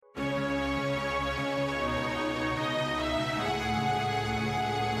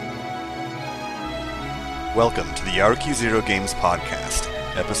Welcome to the Yaruki Zero Games Podcast,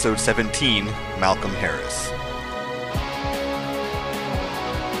 Episode 17, Malcolm Harris.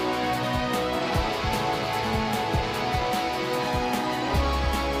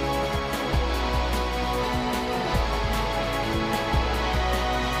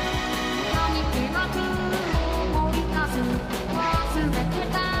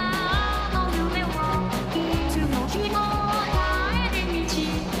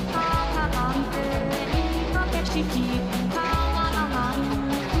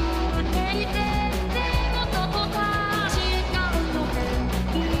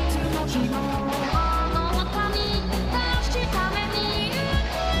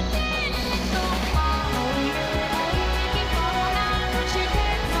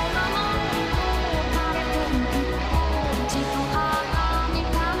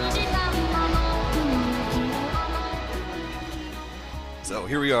 So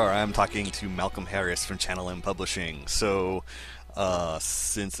here we are, I'm talking to Malcolm Harris from Channel M Publishing. So,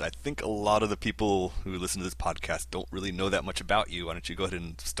 since I think a lot of the people who listen to this podcast don't really know that much about you, why don't you go ahead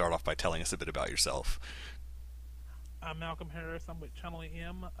and start off by telling us a bit about yourself? I'm Malcolm Harris, I'm with Channel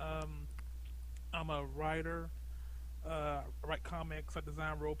M. I'm a writer, I write comics, I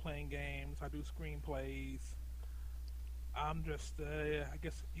design role-playing games, I do screenplays. I'm just, I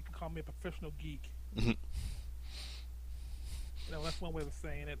guess you can call me a professional geek. You know, that's one way of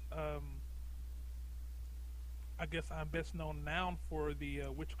saying it. I guess I'm best known now for the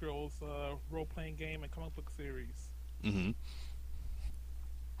Witch Girls role-playing game and comic book series. Mm-hmm.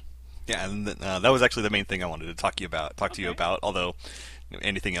 Yeah, and that was actually the main thing I wanted to talk to you about. Although,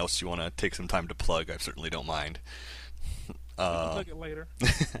 anything else you want to take some time to plug, I certainly don't mind. Plug it later.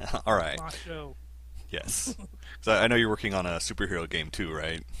 All right. My show. Yes. So I know you're working on a superhero game too,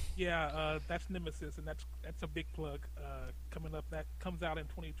 right? Yeah, that's Nemesis, and that's a big plug coming up. That comes out in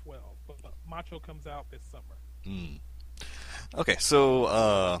 2012, but Macho comes out this summer. Okay,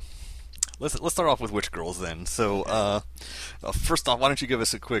 so let's start off with Witch Girls then. So first off, why don't you give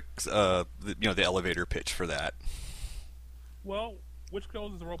us a quick the elevator pitch for that? Well, Witch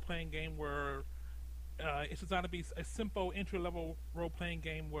Girls is a role-playing game where it's designed to be a simple entry-level role-playing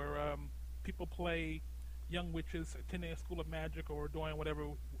game where people play young witches attending a school of magic or doing whatever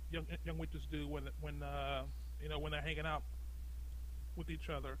young witches do when they're hanging out with each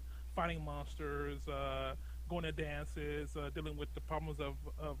other, fighting monsters, going to dances, dealing with the problems of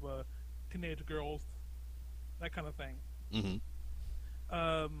teenage girls, that kind of thing.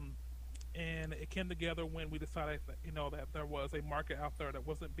 Mm-hmm. And it came together when we decided that there was a market out there that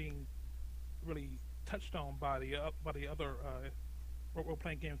wasn't being really touched on by the other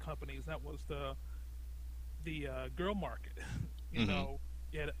role-playing game companies. That was the girl market. You know,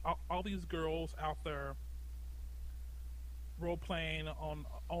 you had all these girls out there role-playing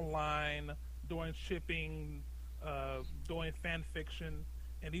online, doing shipping, doing fan fiction,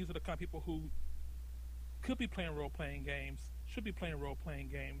 and these are the kind of people who could be playing role-playing games, should be playing role-playing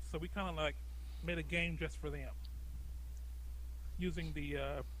games. So we kind of like made a game just for them, using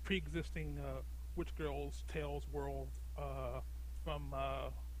the pre-existing Witch Girls Tales world from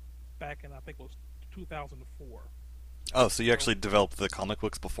back in, I think it was 2004. Oh, so you actually developed the comic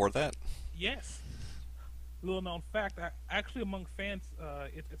books before that? Yes. Little known fact. Actually, among fans,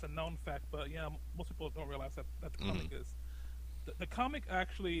 it's a known fact, but most people don't realize that the comic is. The comic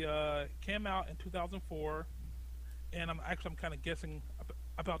actually came out in 2004, and I'm kind of guessing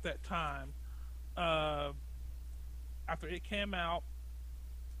about that time. After it came out,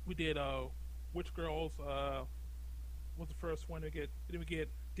 we did Witch Girls. Was the first one we did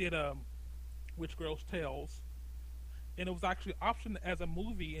Witch Girls Tales, and it was actually optioned as a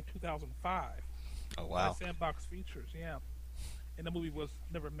movie in 2005. Oh wow! Sandbox Features, yeah. And the movie was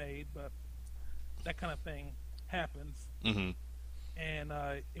never made, but that kind of thing happens. Mm-hmm. And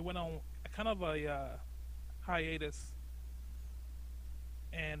it went on kind of a hiatus.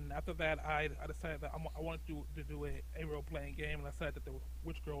 And after that, I decided that I wanted to do a role-playing game, and I decided that the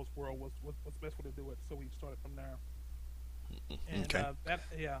Witch Girls world was the best way to do it. So we started from there. And okay.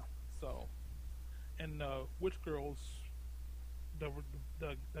 And Witch Girls, the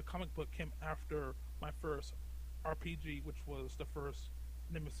comic book came after my first RPG, which was the first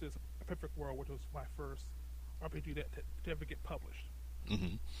Nemesis: A Perfect World, which was my first RPG to ever get published.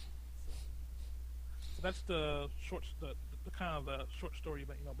 Mm-hmm. So that's the kind of the short story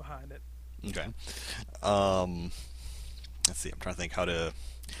behind it. Okay. Let's see. I'm trying to think how to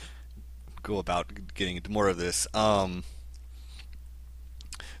go about getting into more of this.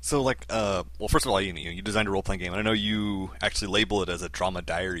 So, well, first of all, you designed a role-playing game, and I know you actually label it as a Drama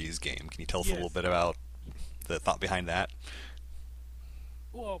Diaries game. Can you tell us a little bit about the thought behind that?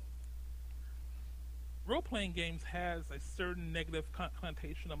 Well, role playing games has a certain negative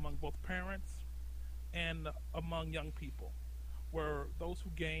connotation among both parents and among young people, where those who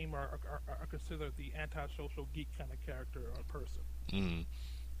game are considered the antisocial geek kind of character or person. Mm.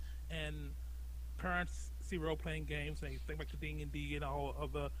 And parents see role playing games and they think back to D&D and all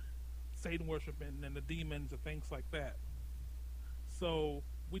of the Satan worship and the demons and things like that. So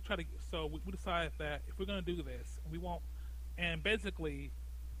we decided that if we're going to do this, we won't. And basically,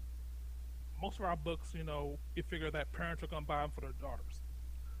 most of our books, we figure that parents are going to buy them for their daughters.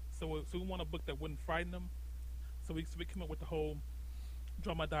 So we want a book that wouldn't frighten them. So we came up with the whole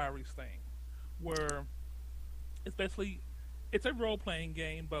Drama Diaries thing, where it's a role playing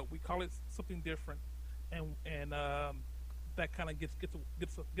game, but we call it something different, and that kind of gets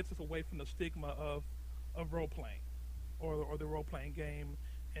us away from the stigma of role playing, or the role playing game,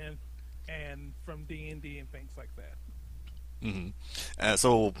 and from D&D and things like that. Mm-hmm.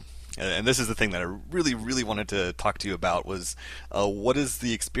 And this is the thing that I really, really wanted to talk to you about was what is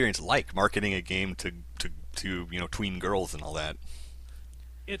the experience like marketing a game to tween girls and all that?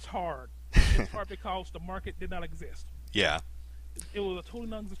 It's hard. It's hard because the market did not exist. Yeah. It was a totally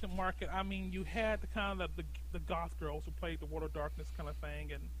non-existent market. I mean, you had the kind of the goth girls who played the World of Darkness kind of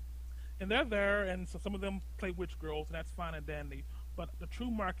thing, and they're there, and so some of them play witch girls, and that's fine and dandy. But the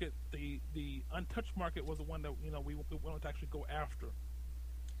true market, the untouched market, was the one that we wanted to actually go after.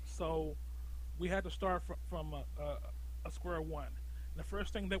 So we had to start from a square one. And the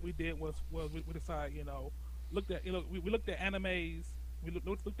first thing that we did was we decided, we looked at animes, we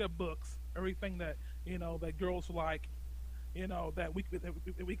looked at books, everything that that girls like, that we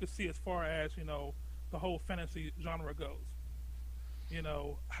could see as far as the whole fantasy genre goes.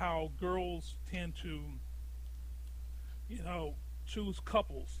 How girls tend to choose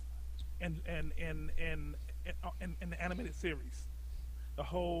couples in the animated series. The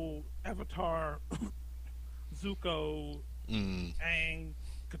whole Avatar, Zuko, Aang,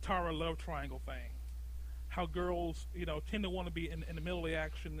 Katara love triangle thing. How girls, tend to want to be in the middle of the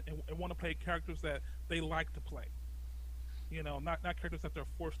action and want to play characters that they like to play. Not characters that they're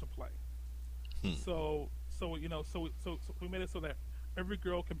forced to play. So we made it so that every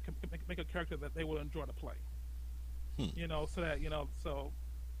girl can make a character that they will enjoy to play. So that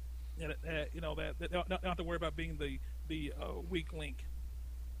they don't have to worry about being the weak link.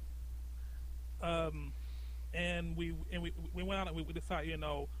 And we went out and we decided,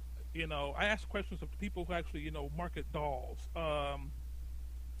 I asked questions of people who actually market dolls. The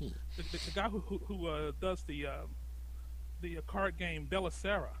guy who does the card game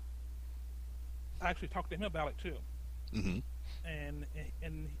Bellicera, I actually talked to him about it too. Mm-hmm. And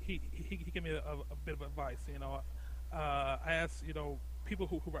he gave me a bit of advice. I asked people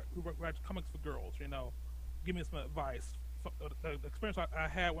who write comics for girls, give me some advice. The experience I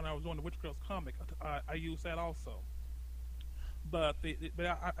had when I was doing the Witch Girls comic, I used that also. But the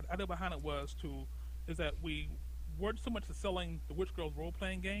idea behind it is that we weren't so much selling the Witch Girls role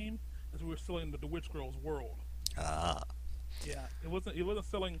playing game as we were selling the Witch Girls world. Ah. Yeah, it wasn't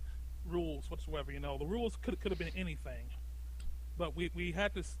selling rules whatsoever. The rules could have been anything, but we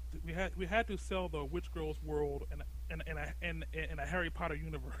had to sell the Witch Girls world in a Harry Potter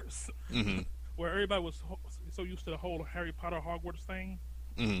universe, Mm-hmm. where everybody was so used to the whole Harry Potter Hogwarts thing.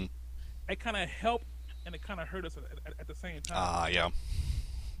 Mm-hmm. It kind of helped and it kind of hurt us at the same time. Yeah.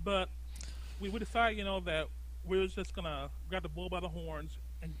 But we decided, that we were just gonna grab the bull by the horns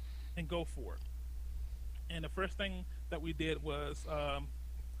and go for it. And the first thing that we did was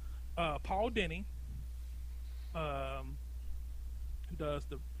Paul Denny, who does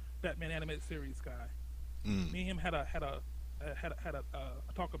the Batman animated series guy. Mm. Me and him had a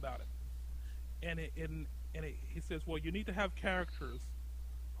talk about it, and he says, well, you need to have characters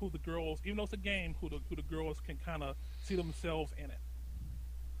who the girls, even though it's a game, who the girls can kind of see themselves in it.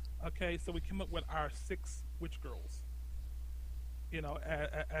 Okay, so we came up with our 6 witch girls.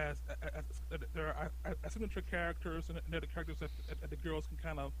 As there are signature characters, and they're the characters that the girls can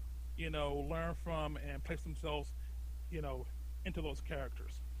kind of, learn from and place themselves, into those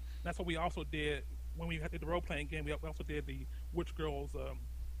characters. And that's what we also did when we did the role playing game. We also did the Witch Girls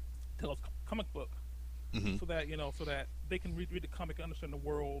Tales comic book. Mm-hmm. So that they can read the comic and understand the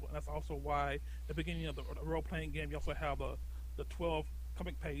world, and that's also why at the beginning of the role playing game you also have the 12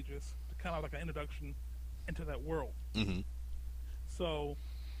 comic pages to kind of like an introduction into that world. Mm-hmm. So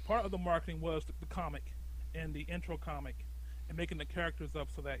part of the marketing was the comic and the intro comic and making the characters up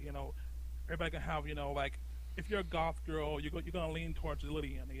so that everybody can have like if you're a goth girl you're gonna lean towards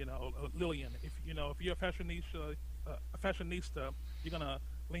Lillian. Lillian. If you're a fashionista, you're gonna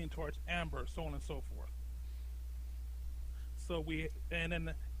lean towards Amber, so on and so forth. So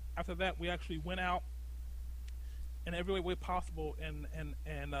then after that we actually went out in every way possible and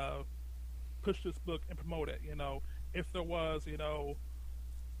push this book and promote it. If there was,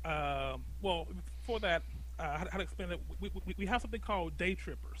 well, before that, how to explain it? We have something called day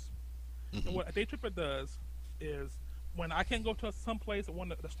trippers, and Hmm. what a day tripper does is when I can go to some place, or when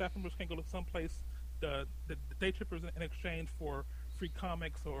the staff members can go to some place, the day trippers in exchange for free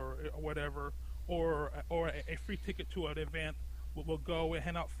comics or whatever, or a free ticket to an event, will go and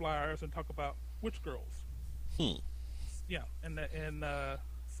hand out flyers and talk about witch girls. Hmm. Yeah, and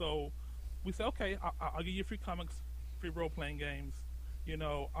so we say, okay, I'll give you free comics, free role playing games.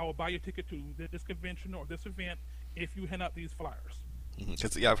 I will buy you a ticket to this convention or this event if you hand out these flyers.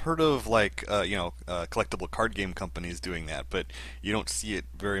 Because yeah, I've heard of like collectible card game companies doing that, but you don't see it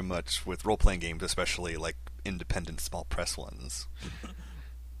very much with role playing games, especially like independent small press ones.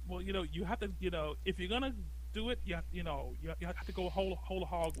 Well, you have to, if you're gonna do it, you have to go whole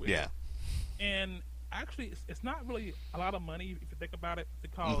hog with it. Yeah. And actually, it's not really a lot of money if you think about it,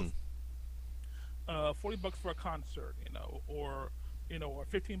 because Hmm. $40 for a concert, or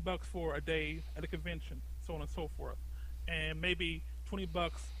 $15 for a day at a convention, so on and so forth, and maybe $20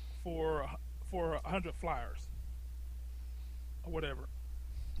 for 100 flyers or whatever.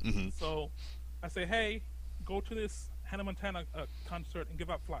 Hmm. So I say, hey, go to this Hannah Montana concert and give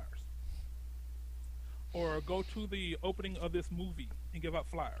out flyers, or go to the opening of this movie and give out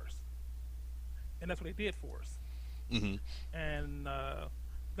flyers, and that's what they did for us. Hmm. And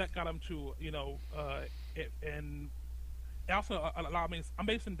that got them to, and it also allowed me. I'm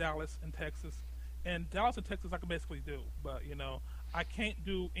based in Dallas, in Texas, and Dallas and Texas I can basically do, but I can't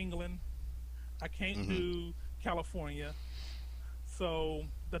do England, I can't Hmm. do California. So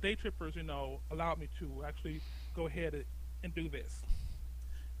the day trippers, allowed me to actually go ahead and do this.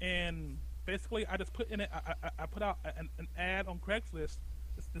 And basically, I just put in it. I put out an ad on Craigslist.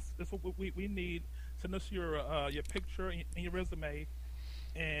 This is what we need. Send us your picture and your resume,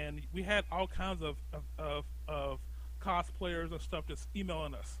 and we had all kinds of cosplayers and stuff just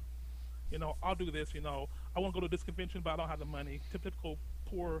emailing us. I'll do this. I want to go to this convention, but I don't have the money. Typical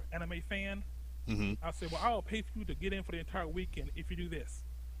poor anime fan. Hmm. I said, well, I'll pay for you to get in for the entire weekend if you do this.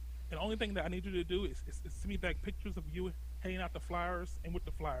 And the only thing that I need you to do is send me back pictures of you handing out the flyers and with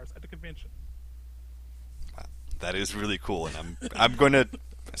the flyers at the convention. That is really cool, and I'm going to.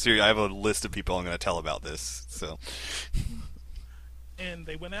 Seriously, I have a list of people I'm going to tell about this. So. And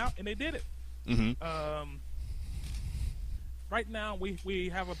they went out and they did it. Hmm. Um, right now, we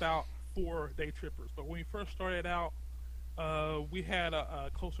have about 4 day trippers, but when we first started out, we had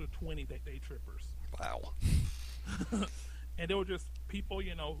closer to 20 day trippers. Wow. And they were just people,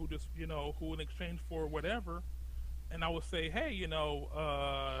 who just, who in exchange for whatever. And I would say, hey, in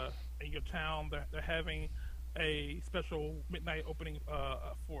your town, they're having a special midnight opening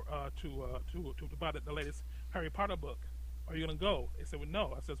for to buy the latest Harry Potter book. Are you gonna go? They said, well,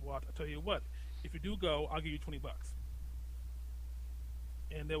 no. I says, well, I'll tell you what. If you do go, I'll give you $20.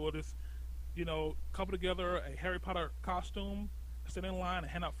 And they will just, couple together a Harry Potter costume, sit in line,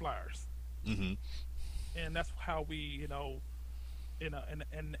 and hand out flyers. Hmm. And that's how we, and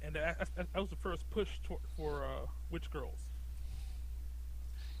that was the first push for Witch Girls.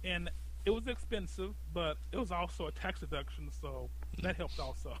 And it was expensive, but it was also a tax deduction, so that helped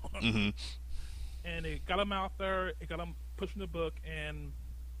also. Hmm. And it got them out there, it got them pushing the book, and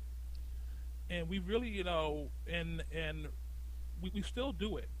we really, and we still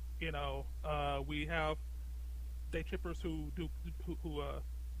do it. We have day trippers who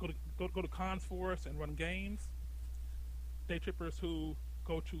go to cons for us and run games. Day trippers who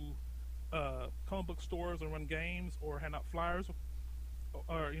go to comic book stores and run games or hand out flyers,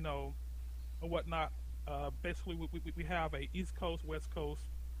 or or whatnot. Basically, we have a East Coast, West Coast,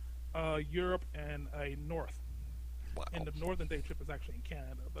 Europe, and a North. Wow. And the Northern day trip is actually in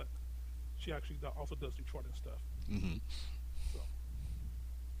Canada, but she actually also does Detroit and stuff. Hmm. So,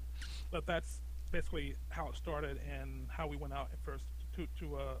 but that's basically how it started and how we went out at first to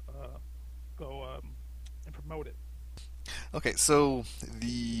go and promote it. Okay, so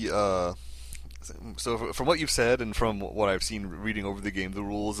so from what you've said and from what I've seen reading over the game, the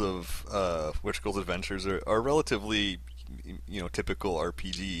rules of Witch Girls Adventures are relatively typical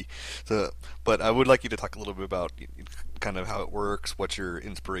RPG. So, but I would like you to talk a little bit about kind of how it works, what your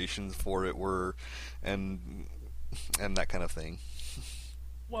inspirations for it were, and that kind of thing.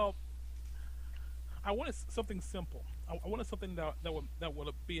 Well, I wanted something simple. I wanted something that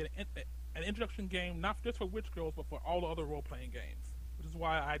would be an introduction game, not just for Witch Girls, but for all the other role playing games. Which is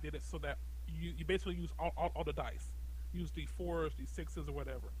why I did it so that you basically use all the dice, use D4s, D6s, or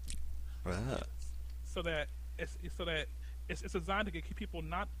whatever, Ah. so that it's designed to get people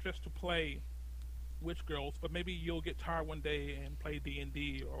not just to play Witch Girls, but maybe you'll get tired one day and play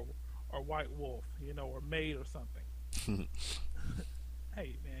D&D or White Wolf, or Maid or something.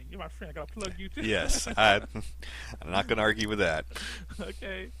 Hey man, you're my friend. I gotta plug you too. Yes, I'm not going to argue with that.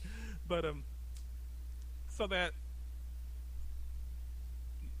 Okay, but so that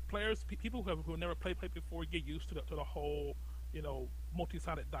players, people who have never played before, get used to the whole,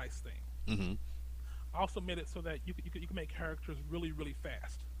 multi-sided dice thing. Hmm. I also made it so that you can make characters really really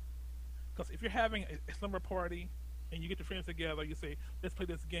fast. Because if you're having a slumber party and you get your friends together, you say, let's play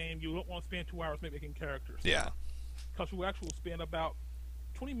this game. You don't want to spend 2 hours making characters. Yeah. Because you actually will spend about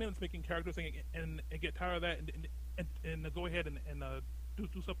 20 minutes making characters and get tired of that and go ahead and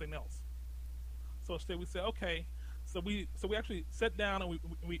do something else. So instead we said, okay, so we actually sat down and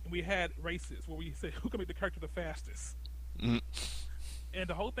we had races where we said who can make the character the fastest. Hmm. And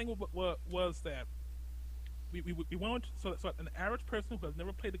the whole thing was that we wanted so an average person who has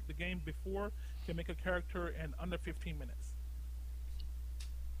never played the game before can make a character in under 15 minutes.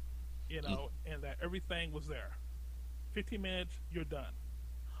 And that everything was there. 15 minutes, you're done.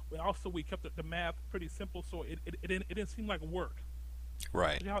 We kept the math pretty simple, so it didn't seem like work.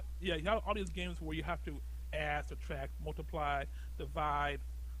 Right. You have all these games where you have to add, subtract, multiply, divide,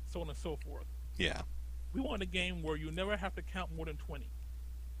 so on and so forth. Yeah. We wanted a game where you never have to count more than 20.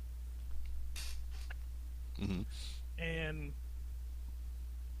 Hmm. And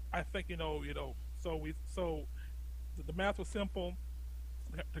I think so the math was simple,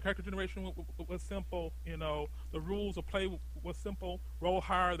 the character generation was simple, the rules of play was simple. Roll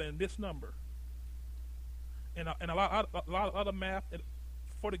higher than this number, and a lot of math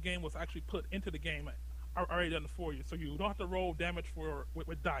for the game was actually put into the game, already done for you, so you don't have to roll damage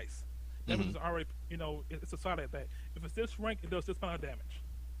with dice. Damage is already, it's decided that if it's this rank, it does this amount of damage.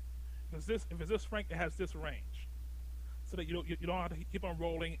 If it's this rank, it has this range, so that you don't have to keep on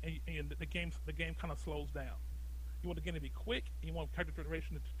rolling, and the game kind of slows down. You want the game to be quick, and you want character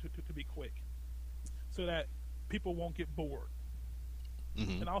generation to be quick, so that people won't get bored.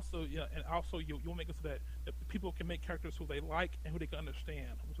 Hmm. And also you'll make it so that people can make characters who they like and who they can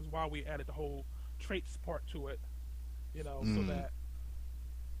understand, which is why we added the whole traits part to it, so that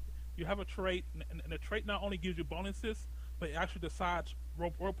you have a trait, and the trait not only gives you bonuses, but it actually decides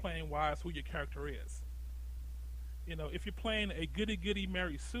role playing wise who your character is. If you're playing a goody goody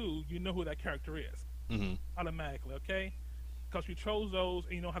Mary Sue, you know who that character is. Hmm. Automatically, okay? Because you chose those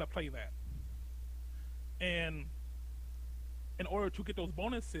and you know how to play that. And in order to get those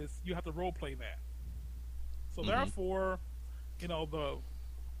bonuses, you have to role play that. So therefore, the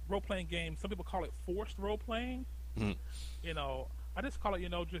role playing game, some people call it forced role playing. Hmm. I just call it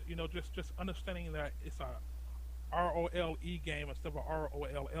just understanding that it's a ROLE game instead of a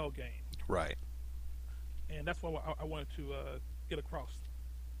ROLL game. Right. And that's what I wanted to get across.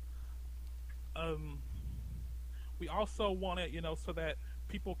 We also wanted, so that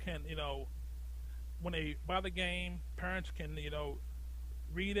people can, when they buy the game, parents can,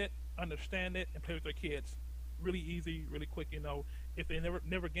 read it, understand it, and play with their kids. Really easy, really quick. If they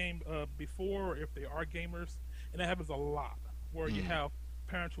never gamed before, or if they are gamers, and that happens a lot, where you have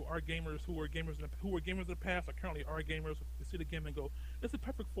parents who are gamers, who were gamers in the past, or currently are gamers. They see the game and go, "This is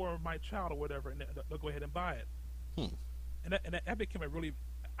perfect for my child," or whatever, and they'll go ahead and buy it. And that became a really,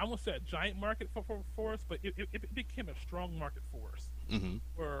 I won't say a giant market for us, but it became a strong market for us,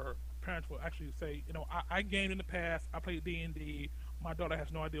 where parents will actually say, I gamed in the past, I played D&D, my daughter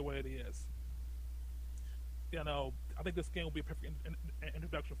has no idea what it is. I think this game will be a perfect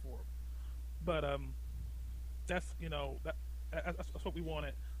introduction for her. But that's that's what we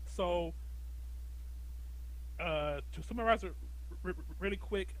wanted. So to summarize it really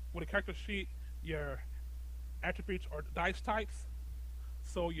quick, with a character sheet, your attributes are dice types.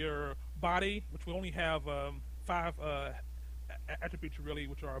 So your body, which we only have 5 attributes really,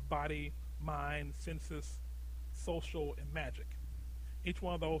 which are body, mind, senses, social, and magic. Each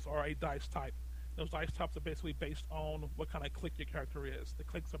one of those are a dice type. Those dice types are basically based on what kind of click your character is. The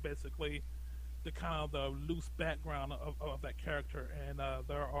clicks are basically the kind of the loose background of that character, and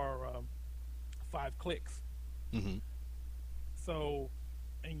there are 5 clicks. So,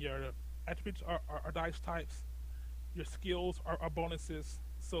 and your attributes are dice types. Your skills are bonuses,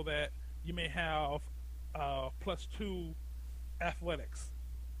 so that you may have +2 athletics,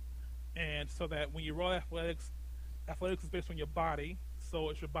 and so that when you roll athletics is based on your body, so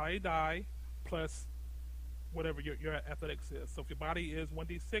it's your body die plus whatever your athletics is. So if your body is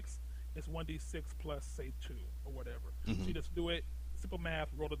 1d6, it's 1d6 plus say 2 or whatever. So you just do it, simple math,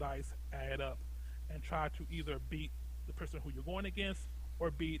 roll the dice, add it up, and try to either beat the person who you're going against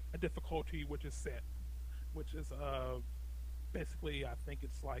or beat a difficulty which is set, which is basically, I think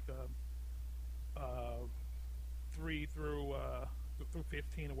it's like uh, 3 through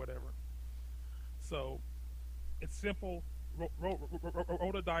 15 or whatever. So it's simple.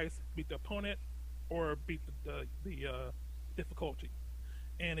 Roll the dice, beat the opponent, or beat the difficulty.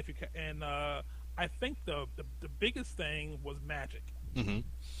 And if you and I think the biggest thing was magic. Mm-hmm.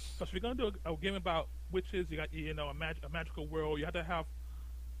 Because if you're gonna do a game about witches, you got a magical world. You have to have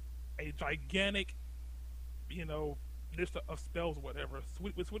a gigantic, list of spells or whatever.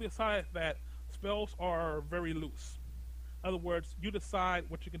 So we decided that spells are very loose. In other words, you decide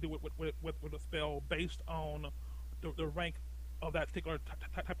what you can do with a spell based on the rank of that particular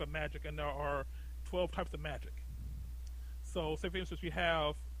type of magic, and there are 12 types of magic. So, say for instance, you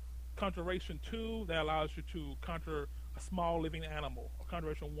have Conjuration 2 that allows you to conjure a small living animal. Or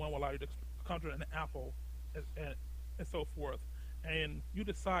Conjuration 1 will allow you to conjure an apple, and so forth. And you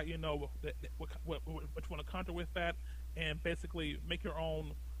decide, what you want to conjure with that, and basically make your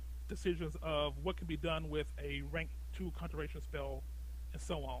own decisions of what can be done with a rank 2 conjuration spell, and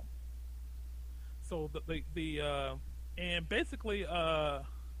so on. So and basically, I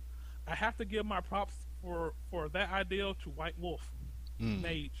have to give my props for that idea to White Wolf,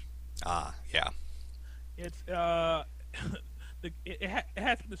 Mage. Ah, yeah. It's it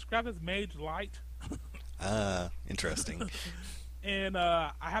has been described as Mage Light. Interesting. And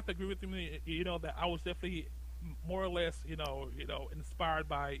I have to agree with him. That I was definitely more or less, inspired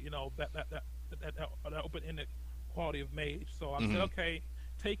by that open-ended quality of Mage. So I said, okay,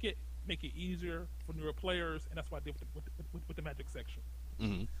 take it, make it easier for newer players, and that's what I did with the Magic section.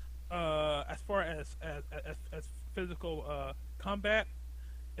 Mm-hmm. As far as physical combat,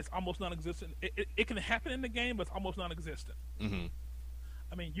 it's almost non-existent. It can happen in the game, but it's almost non-existent. Mm-hmm.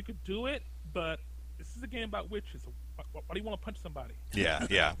 I mean, you could do it, but this is a game about witches. Why do you want to punch somebody? Yeah.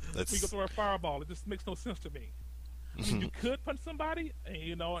 We go throw a fireball. It just makes no sense to me. I mean, you could punch somebody,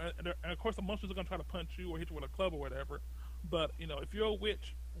 and of course the monsters are going to try to punch you or hit you with a club or whatever. But if you're a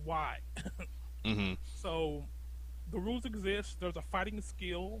witch, why? Mm-hmm. So the rules exist. There's a fighting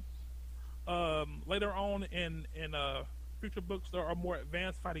skill. Later on in future books, there are more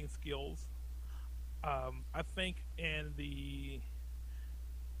advanced fighting skills. I think in the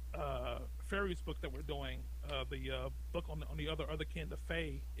fairies book that we're doing, the book on the other kin, the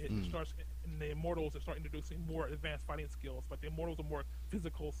Fae, it starts in the Immortals. It starts introducing more advanced fighting skills, but the Immortals are more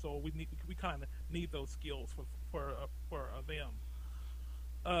physical, so we kind of need those skills for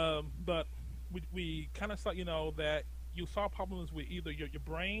them. But we kind of saw that you solve problems with either your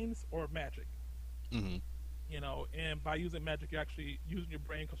brains or magic. Mm-hmm. And by using magic, you're actually using your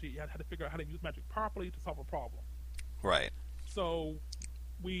brain because you had to figure out how to use magic properly to solve a problem. Right. So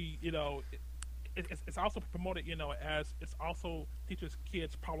we, it's also promoted, as it's also teaches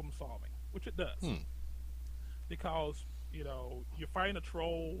kids problem solving, which it does. Because, you're fighting a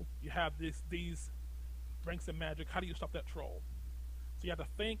troll, you have these ranks in magic, how do you stop that troll? So you have to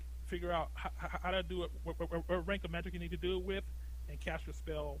think, figure out how to do it, what rank of magic you need to do it with, and cast your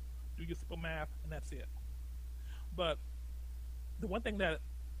spell, do your simple math, and that's it. But the one thing that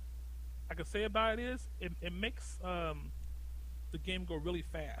I can say about it is it makes the game go really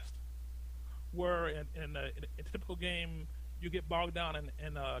fast. Where in a typical game, you get bogged down in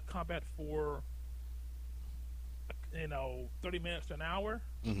combat for 30 minutes to an hour,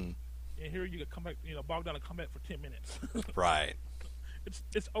 and here you get bogged down in combat for 10 minutes. Right.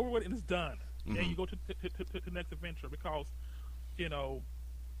 It's over with and it's done, and you go to the next adventure because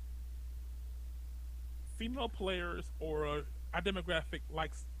female players or our demographic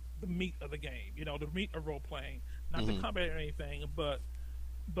likes the meat of the game, the meat of role playing, not the combat or anything, but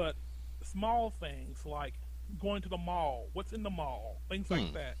small things like going to the mall, what's in the mall, things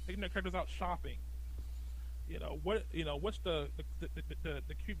like that, taking their characters out shopping. What's the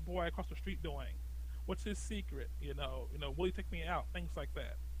cute boy across the street doing? What's his secret? Will he take me out? Things like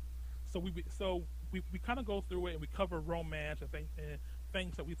that. So we kind of go through it and we cover romance and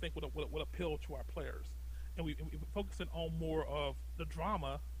things that we think would appeal to our players, and we focus on more of the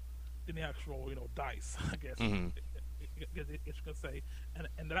drama than the actual dice, I guess. It's gonna say,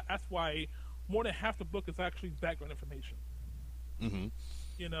 and that's why more than half the book is actually background information.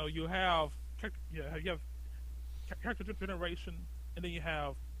 You have character generation, and then you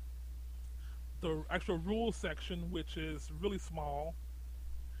have the actual rules section, which is really small,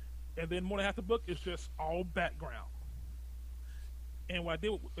 and then more than half the book is just all background. And what I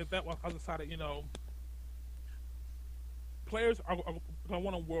did with that was I decided, players are going to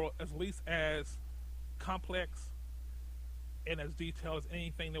want a world at least as complex and as detailed as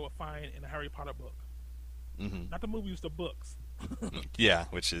anything they would find in a Harry Potter book. Not the movies, the books. Yeah,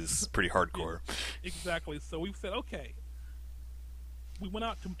 which is pretty hardcore. Yeah, exactly. So we said, okay, we went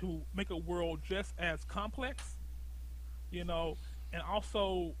out to make a world just as complex, you know, and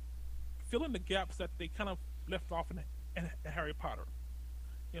also fill in the gaps that they kind of left off in Harry Potter.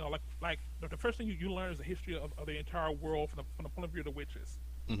 You know, like the first thing you learn is the history of the entire world from the point of view of the witches.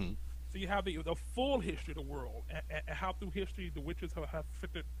 Hmm. So you have the full history of the world and how through history the witches have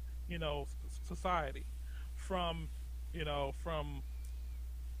affected, you know, society from, you know, from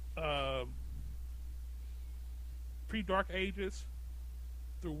pre-Dark Ages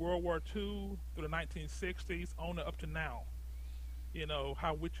through World War II, through the 1960s, on up to now. You know,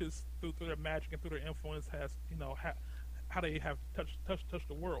 how witches, through their magic and through their influence, has, you know, how they have touched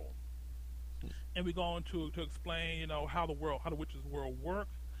the world. And we go on to explain, you know, how the witches' world work,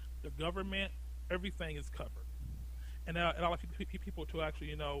 the government, everything is covered. And I like people to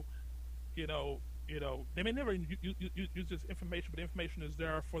actually, they may never use this information, but the information is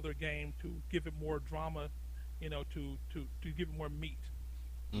there for their game to give it more drama, you know, to give it more meat.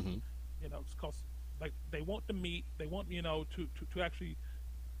 Hmm. You know, because like they want the meat, they want, you know, to actually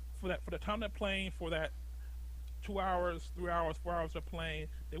for the time they're playing, for that 2 hours, 3 hours, 4 hours they're playing,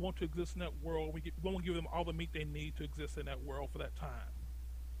 they want to exist in that world. We want to give them all the meat they need to exist in that world for that time.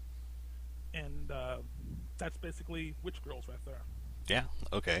 And that's basically Witch Girls right there. Yeah.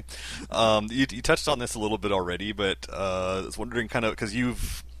 Okay. You touched on this a little bit already, but I was wondering, kind of, because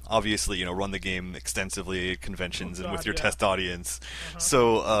you've obviously, you know, run the game extensively at conventions and with your yeah. test audience. Uh-huh.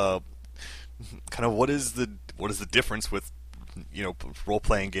 So, kind of, what is the difference with, you know, role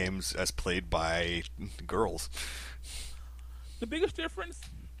playing games as played by girls? The biggest difference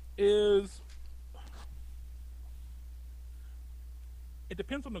is it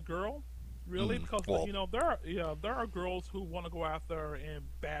depends on the girl, really, because well, you know there are girls who want to go out there and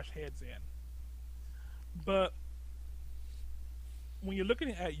bash heads in, but when you're looking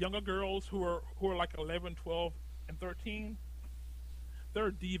at younger girls who are like 11, 12, and 13,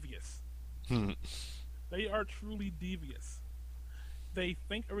 they're devious. They are truly devious. They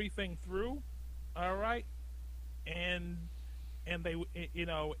think everything through, all right, and they, you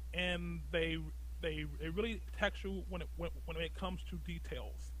know, and they really tax you when it comes to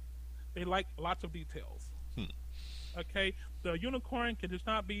details. They like lots of details. Okay, the unicorn can just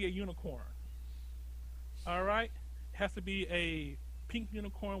not be a unicorn. All right, it has to be a pink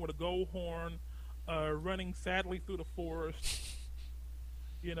unicorn with a gold horn, running sadly through the forest.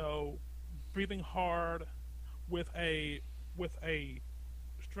 You know, breathing hard, with a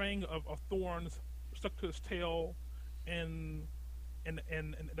string of thorns stuck to his tail, and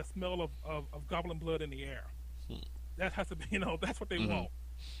the smell of goblin blood in the air. That has to be, you know, that's what they want.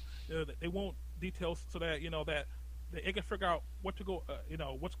 They want details so that, you know, that they can figure out what to go, you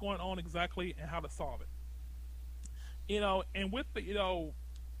know, what's going on exactly and how to solve it. You know, and with the, you know,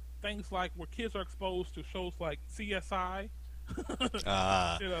 things like where kids are exposed to shows like CSI,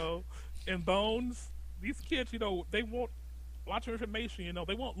 you know, and Bones, these kids, you know, they want lots of information. You know,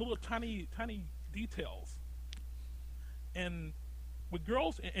 they want little tiny details. And with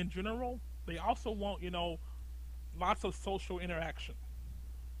girls in general, they also want, you know, lots of social interaction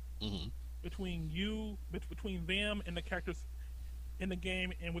between them and the characters in the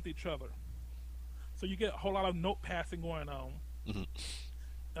game and with each other. So you get a whole lot of note passing going on.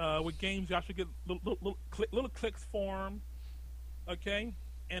 With games, you actually get little clicks form, okay?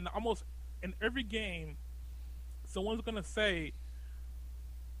 And almost in every game, someone's going to say,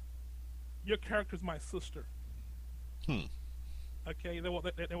 your character's my sister. Okay, they will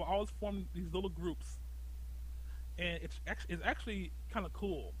always form these little groups. And it's actually kind of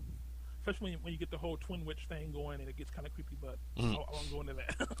cool. Especially when you get the whole Twin Witch thing going, and it gets kind of creepy, but I won't go into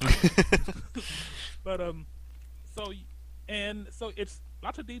that. But so it's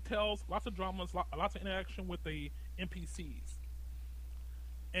lots of details, lots of dramas, lots of interaction with the NPCs,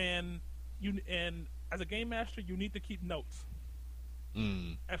 and as a game master, you need to keep notes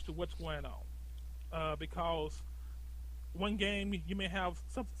as to what's going on, because one game you may have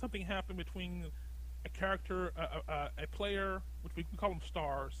something happen between a character, a player, which we call them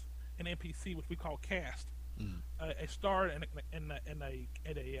stars, an NPC, which we call cast, a star and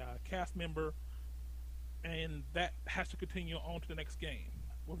a cast member, and that has to continue on to the next game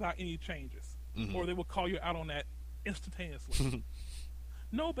without any changes, or they will call you out on that instantaneously.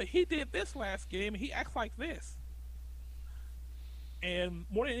 No, but he did this last game, and he acts like this. And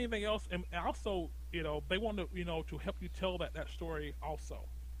more than anything else, and also, you know, they want to, you know, to help you tell that story also.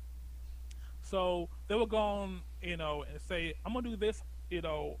 So they will go on, you know, and say, I'm gonna do this, you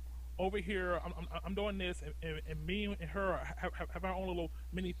know, over here. I'm doing this, and me and her have our own little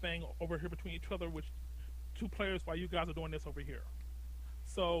mini thing over here between each other, which two players, while you guys are doing this over here.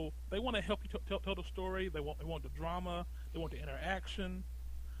 So they want to help you tell the story. They want the drama. They want the interaction.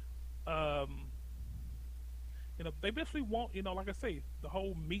 Um, they basically want, like I say, the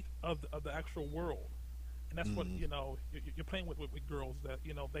whole meat of the actual world, and that's what Mm-hmm. you're playing with girls that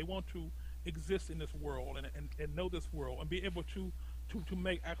they want to exist in this world and know this world and be able to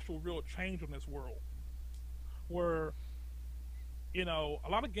make actual real change on this world. Where a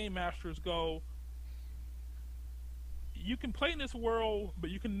lot of game masters go, you can play in this world, but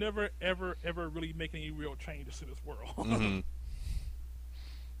you can never ever ever really make any real changes to this world. Mm-hmm.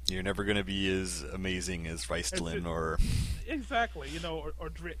 You're never going to be as amazing as As it, Reistlin or exactly, or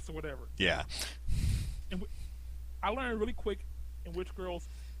Dritz or whatever. yeah. And I learned really quick in Witch Girls,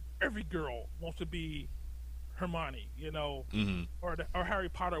 every girl wants to be Hermione, Mm-hmm. or Harry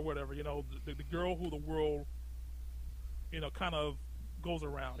Potter or whatever. The girl who the world, kind of goes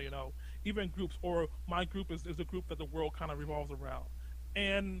around. Even groups, or my group is a group that the world kind of revolves around,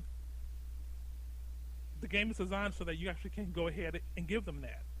 and the game is designed so that you actually can go ahead and give them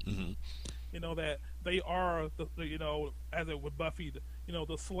that. Mm-hmm. That they are as it with Buffy,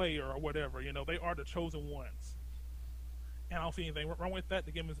 the Slayer or whatever. They are the chosen ones, and I don't see anything wrong with that.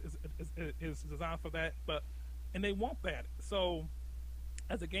 The game is designed for that, and they want that. So,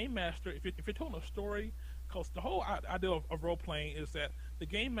 as a game master, if you're telling a story, because the whole idea of role playing is that the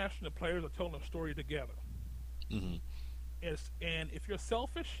game master and the players are telling a story together. Mm-hmm. And if you're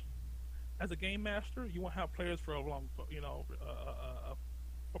selfish as a game master, you won't have players for a long,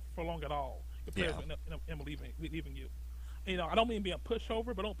 for long at all. Your players Yeah. will end up leaving you. I don't mean being a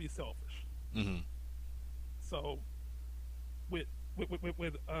pushover, but don't be selfish. Mm-hmm. So, with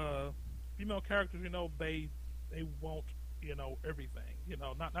female characters, they want everything.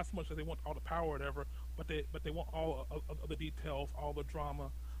 Not so much that they want all the power or whatever, but they want all of the details, all the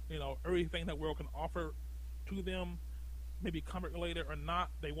drama, everything that world can offer to them, maybe comic related or not.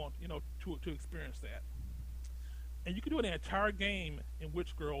 They want to experience that. And you can do an entire game in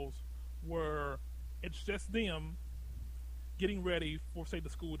Witch Girls where it's just them getting ready for, say, the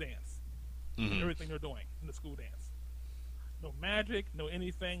school dance. Mm-hmm. Everything they're doing in the school dance. No magic, no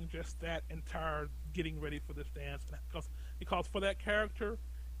anything, just that entire getting ready for this dance. Because for that character,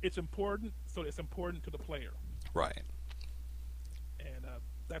 it's important, so it's important to the player. Right. And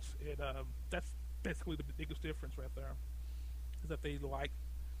that's it. That's basically the biggest difference right there, is that they like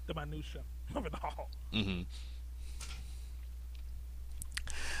the minutia of it all. Mm-hmm.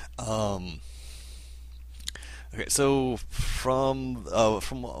 Um. Okay, so from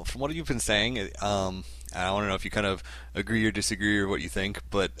what you've been saying, I want to know if you kind of agree or disagree or what you think,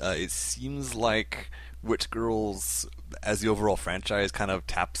 but it seems like Witch Girls, as the overall franchise, kind of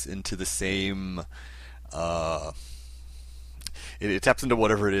taps into the same. Uh, it taps into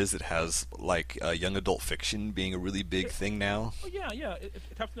whatever it is. It has like young adult fiction being a really big It, thing now. oh yeah, yeah. It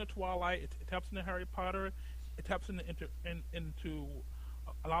taps into Twilight. It taps into Harry Potter. It taps into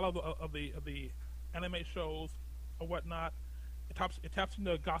a lot of the anime shows or whatnot. It taps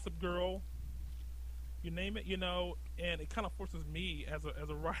into Gossip Girl. You name it, and it kind of forces me as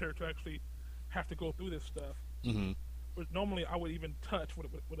a writer to actually have to go through this stuff. Mm-hmm. Which normally I would even touch with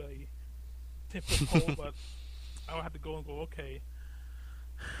a 10-foot pole, but I would have to go and go, okay,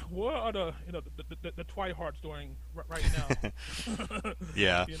 what are the Twihards doing right now?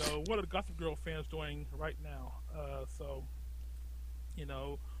 Yeah. What are the Gossip Girl fans doing right now? So, you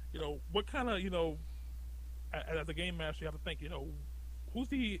know, what kind of as a game master, you have to think, who's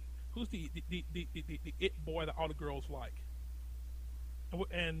the it boy that all the girls like,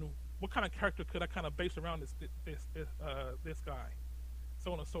 and what kind of character could I kind of base around this guy,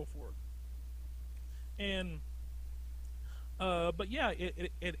 so on and so forth. And but yeah,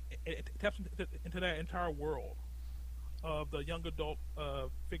 it taps into that entire world of the young adult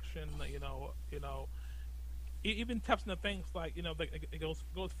fiction. It even taps into things like it goes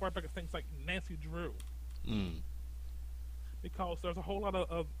far back as things like Nancy Drew, Mm. because there's a whole lot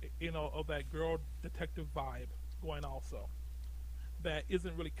of that girl detective vibe going also that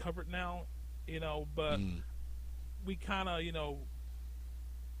isn't really covered now, but Mm. we kind of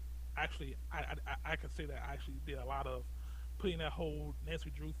actually I could say that I actually did a lot of putting that whole Nancy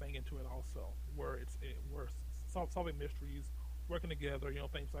Drew thing into it also, where we're solving mysteries, working together,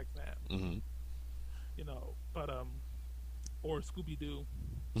 things like that, Mm-hmm. but or Scooby Doo,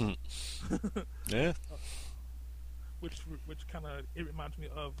 Mm-hmm. Yeah. which kind of it reminds me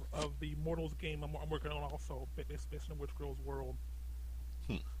of the Mortals game I'm working on also, based in Witch Girls world,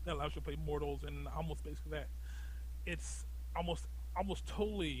 Hmm. that allows you to play Mortals, and almost basically that it's almost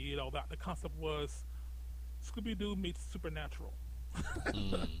totally that the concept was Scooby Doo meets Supernatural.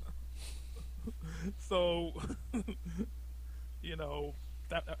 Mm. So, you know,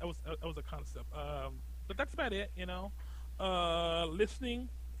 that was a concept. But that's about it. Listening,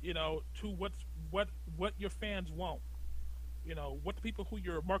 to what your fans want. What the people who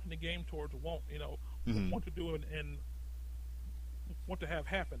you're marketing the game towards want. Hmm. Want to do and want to have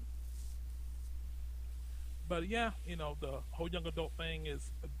happen. But yeah, the whole young adult thing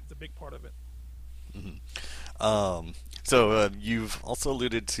is a big part of it. So you've also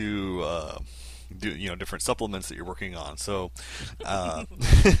alluded to different supplements that you're working on. So uh,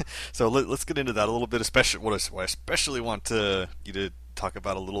 so us get into that a little bit. Especially what I especially want you to talk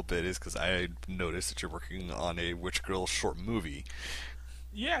about a little bit is because I noticed that you're working on a Witch Girl short movie.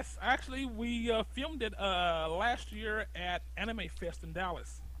 Yes, actually, we filmed it last year at Anime Fest in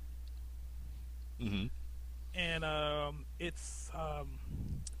Dallas, Hmm. and it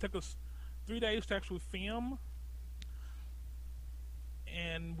took us 3 days to actually film,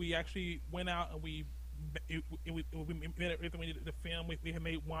 and we actually went out and we made everything we needed to film. We had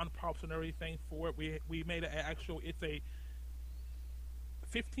made one props and everything for it. We made an actual. It's a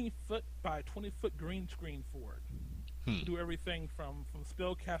 15-foot by 20-foot green screen for it. Hmm. To do everything from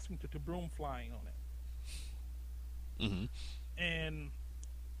spell casting to broom flying on it. Hmm. And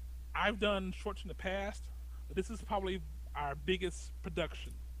I've done shorts in the past, but this is probably our biggest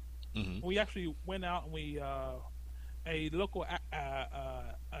production. Hmm. We actually went out and we a local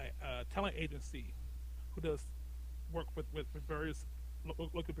talent agency who does work with various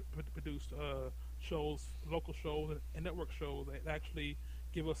locally produced shows, local shows, and network shows. They actually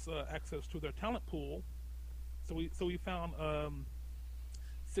give us access to their talent pool. So we found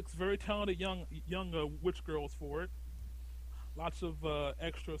six very talented young witch girls for it. Lots of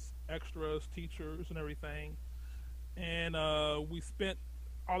extras, teachers, and everything. And we spent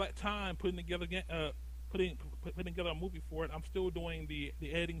all that time putting together a movie for it. I'm still doing the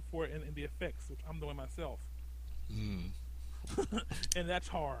editing for it and the effects, which I'm doing myself, Mm. and that's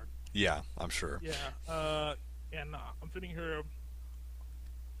hard. Yeah, I'm sure. Yeah, and I'm sitting here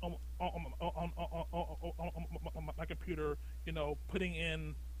on my computer, putting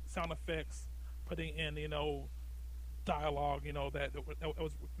in sound effects, putting in dialogue, that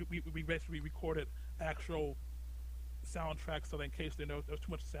was we basically recorded actual soundtracks, so that in case there's too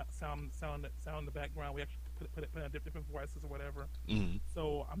much sound in the background, we actually put in different voices or whatever. Hmm.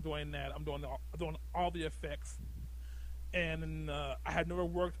 So I'm doing that. I'm doing all the effects, and I had never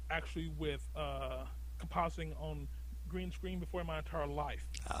worked actually with compositing on green screen before in my entire life.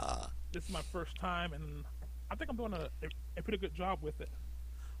 Uh, This is my first time, and I think I'm doing a pretty good job with it.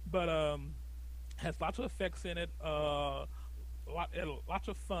 But has lots of effects in it, lots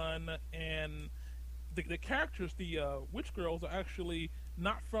of fun, and the characters, the witch girls, are actually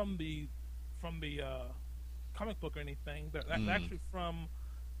not from the comic book or anything. They're mm. actually from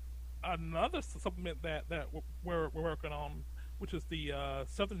another supplement that we're working on, which is the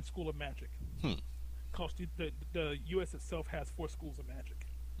Southern School of Magic. Hmm. Because the U.S. itself has four schools of magic.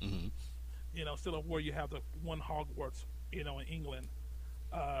 Hmm. Still of where you have the one Hogwarts, in England.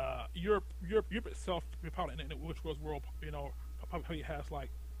 Europe itself, probably in the Witch Girls world, probably has, like,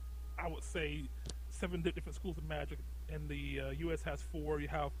 I would say, seven different schools of magic, and the U.S. has four. You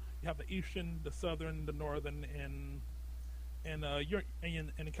have the Eastern, the Southern, the Northern, and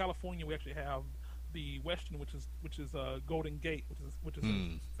in California we actually have the Western, which is Golden Gate, which is in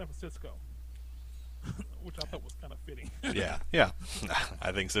Mm. San Francisco, which I thought was kind of fitting. Yeah, yeah.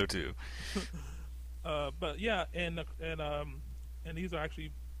 I think so too. But yeah, and these are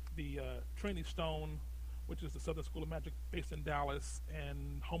actually the Trinity Stone, which is the Southern School of Magic based in Dallas,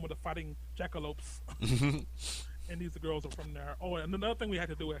 and home of the Fighting Jackalopes. Hmm. And these girls are from there. Oh, and another thing we had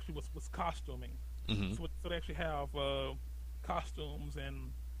to do actually was costuming. Hmm. So they actually have costumes,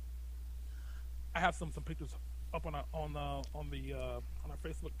 and I have some pictures up on our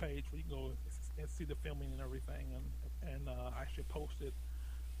Facebook page where you can go and see the filming and everything, and I actually posted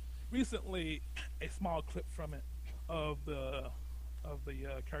recently a small clip from it of the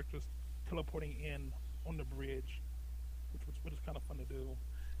characters teleporting in on the bridge, which is kind of fun to do.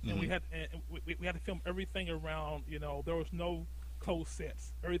 And Hmm. we had to film everything around. There was no closed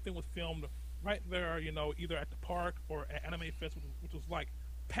sets. Everything was filmed right there. Either at the park or at Anime Fest, which was like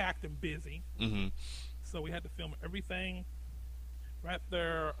packed and busy. Hmm. So we had to film everything right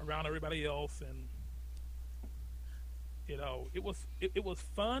there around everybody else, and it was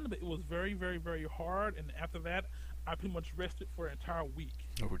fun, but it was very, very, very hard. And after that, I pretty much rested for an entire week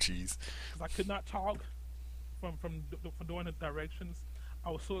Oh, jeez. because I could not talk from doing the directions. I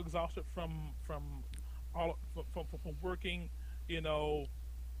was so exhausted from working.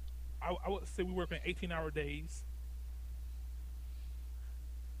 I would say we work in 18-hour days,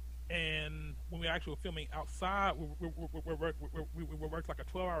 And when we actually were filming outside, we worked like a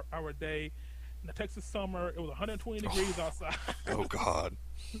 12-hour day. In the Texas summer, it was 120 degrees outside. Oh God.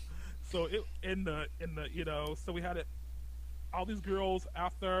 So it in the so we had it all these girls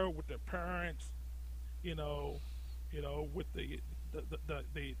out there with their parents, you know, with the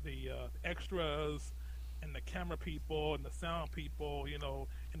extras and the camera people and the sound people,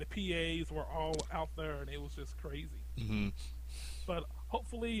 and the PAs were all out there, and it was just crazy. Mm-hmm. But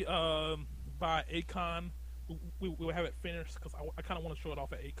hopefully, by ACON, we will have it finished because I kind of want to show it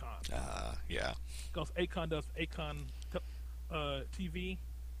off at ACON. Yeah. Because ACON does ACON TV.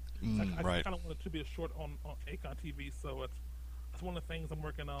 I Right. kind of want it to be a short on ACON TV, so that's one of the things I'm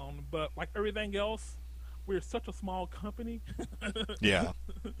working on. But like everything else, we're such a small company Yeah.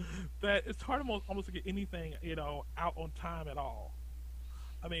 that it's hard almost to get anything out on time at all.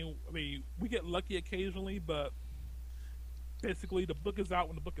 I mean, we get lucky occasionally, but basically the book is out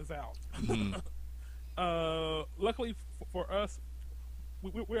when the book is out. Mm-hmm. Luckily for us,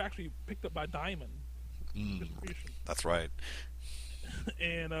 we're actually picked up by Diamond Distribution. That's right.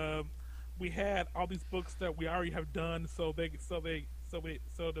 And we had all these books that we already have done, so there's kind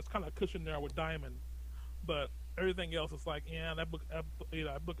of a cushion there with Diamond, but everything else is like, yeah, that book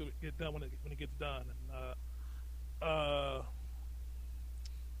will get done when it gets done,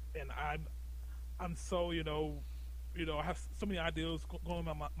 and I'm so I have so many ideas going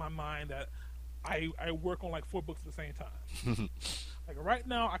in my mind that I work on like 4 books at the same time. Like right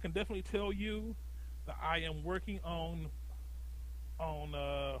now, I can definitely tell you that I am working on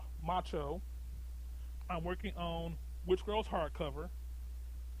Macho. I'm working on Witch Girls hardcover,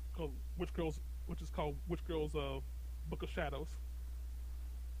 which is called Witch Girls Book of Shadows.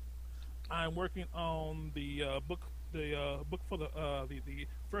 I'm working on the book for the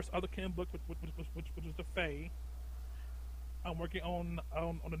first Otherkin book, which is the Fae. I'm working on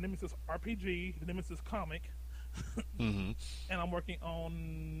the Nemesis RPG, the Nemesis comic, Mm-hmm. and I'm working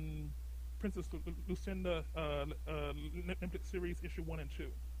on Princess Lucinda Limited Series issue 1 and 2.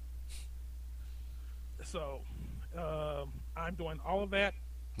 So I'm doing all of that,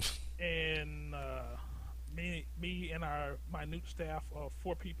 and me and my new staff of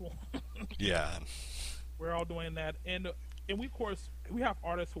 4 people. Yeah. We're all doing that, and we of course we have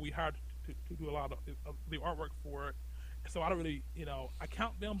artists who we hired to do a lot of the artwork for it. So I don't really I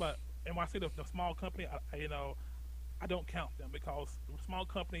count them, but and when I say the small company, I don't count them because the small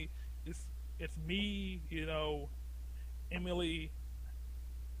company it's me, Emily,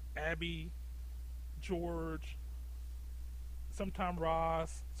 Abby, George, sometimes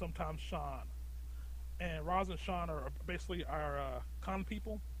Roz, sometimes Sean. And Roz and Sean are basically our con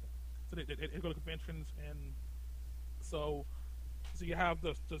people. So they go to conventions, and so you have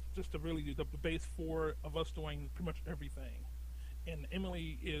just the base 4 of us doing pretty much everything. And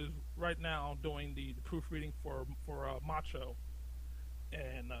Emily is right now doing the proofreading for Macho,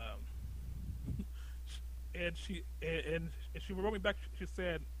 and and she wrote me back. She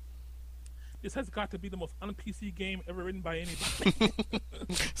said, "This has got to be the most un-PC game ever written by anybody."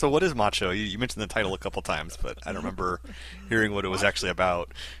 So what is Macho? You mentioned the title a couple times, but I don't remember hearing what it was actually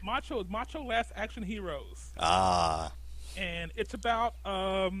about. Macho Last Action Heroes. Ah. And it's about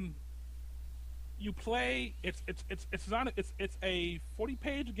you play. It's a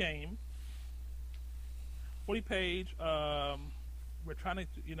 40-page game. 40-page. We're trying to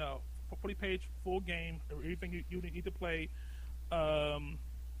 40-page full game. Everything you need to play. And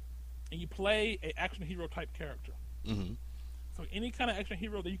you play a action hero type character. Mm-hmm. So any kind of action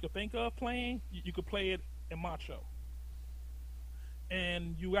hero that you could think of playing, you could play it in Macho.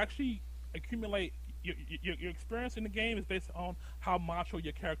 And you actually accumulate your experience in the game is based on how macho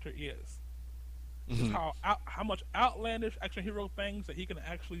your character is. Mm-hmm. How much outlandish action hero things that he can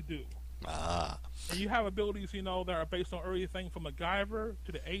actually do. Ah. And you have abilities, that are based on everything from MacGyver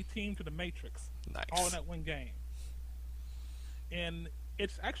to the A-Team to the Matrix. Nice. All in that one game. And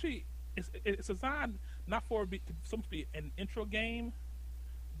it's actually it's designed not for it to be an intro game,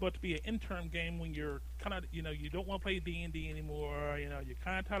 but to be an interim game when you're kind of you don't want to play D&D anymore. You're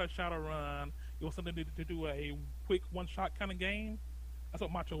kind of tired of Shadowrun. You want something to do a quick one-shot kind of game. That's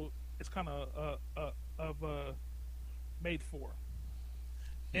what Macho is kind of made for.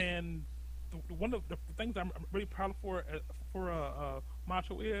 And one of the things I'm really proud of for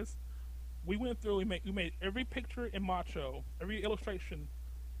Macho is we went through. We made every picture in Macho, every illustration,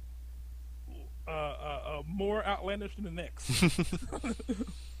 more outlandish than the next.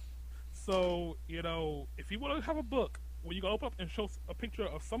 So if you want to have a book where you go open up and show a picture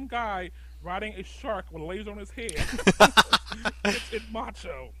of some guy riding a shark with a laser on his head, it's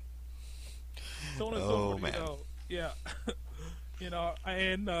Macho. So on and so forth, man. yeah.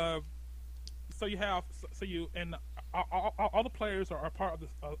 And so you have so you and all the players are part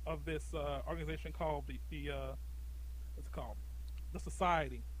of this organization called the what's it called, the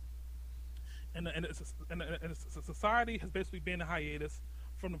society, and the society has basically been in hiatus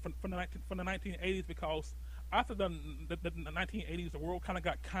from the 1980s, because after the 1980s the world kind of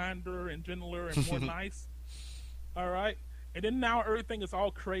got kinder and gentler and more nice. All right. And then now everything is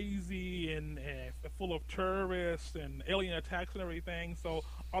all crazy and full of terrorists and alien attacks and everything. So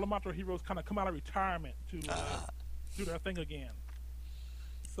all the Monster heroes kind of come out of retirement to do their thing again.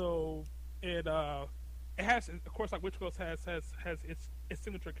 So it has, of course, like Witch Girls has its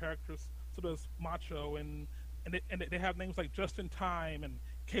signature characters. So there's Macho and they have names like Just in Time and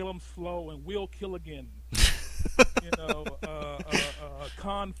Caleb Slow and Will Killigan,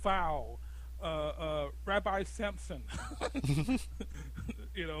 Con Fowl. Rabbi Sampson,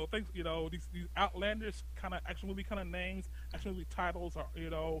 things, these outlandish kind of action movie kind of names, action movie titles are,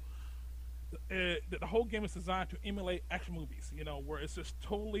 the whole game is designed to emulate action movies, where it's just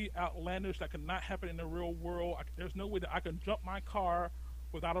totally outlandish, that could not happen in the real world. There's no way that I can jump my car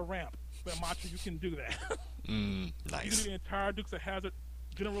without a ramp, but Macho, you can do that. Nice. You can do the entire Dukes of Hazzard,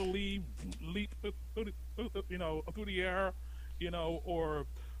 General Lee leap through the air, or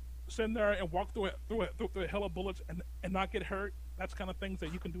sitting there and walk through a hell of bullets and not get hurt. That's kind of things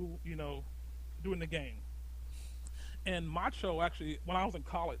that you can do, do in the game. And Macho, actually, when I was in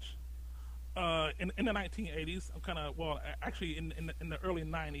college, in the 1980s, I'm kind of, actually in the early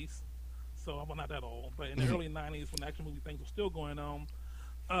 90s, so I'm not that old, but in the early 90s when action movie things were still going on,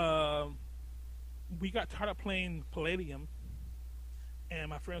 we got tired of playing Palladium, and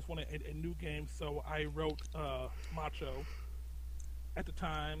my friends wanted a new game, so I wrote Macho at the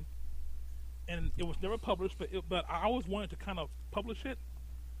time. And it was never published, but I always wanted to kind of publish it,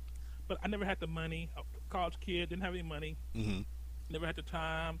 but I never had the money. I was a college kid, didn't have any money, never had the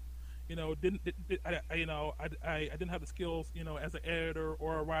time, I didn't have the skills, as an editor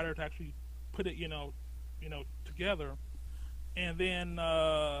or a writer to actually put it, together. And then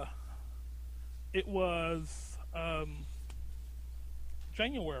it was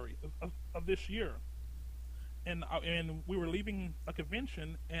January of this year, and we were leaving a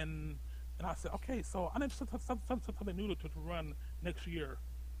convention, and I said, okay, so I need something new to run next year.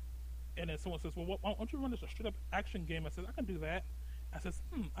 And then someone says, well, why don't you run this a straight up action game? I said, I can do that. I says,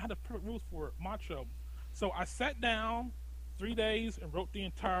 I had the perfect rules for it, Macho. So I sat down 3 days and wrote the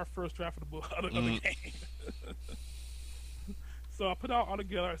entire first draft of the game. So I put it all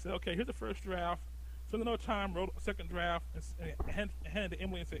together. I said, okay, here's the first draft. Spent another time, wrote a second draft, and handed it to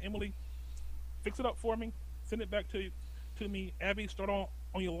Emily and said, Emily, fix it up for me, send it back to me. Abby, start on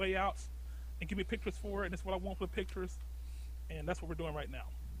your layouts and give me pictures for it, and that's what I want for the pictures, and that's what we're doing right now.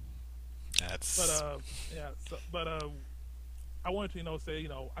 But I wanted to, say,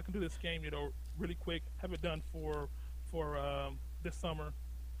 I can do this game, really quick, have it done for this summer,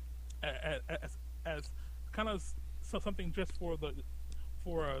 as kind of something just for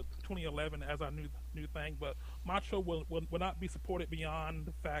 2011 as our new thing. But Macho will not be supported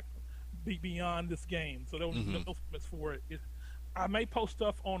beyond this game, so there was no limits for it. I may post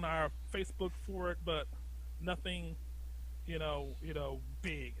stuff on our Facebook for it, but nothing,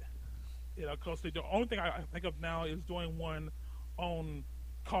 big. Because the only thing I think of now is doing one on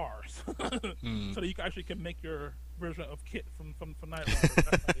cars, so that you actually can make your version of Kit from Knight Rider.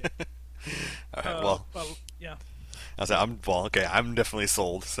 That's not it. All right, yeah. I'm definitely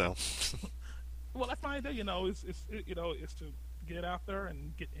sold. So. Well, that's my idea. Is to get it out there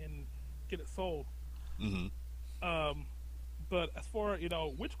and get it sold. But as for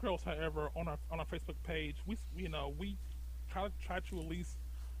Witch Girls, however, on our Facebook page, we try to at least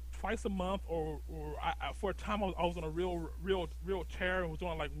twice a month, or for a time I was on a real tear and was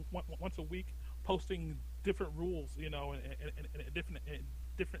doing like once a week, posting different rules, and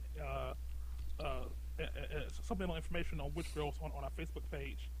different supplemental information on Witch Girls on our Facebook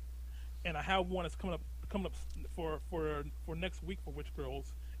page. And I have one that's coming up for next week for Witch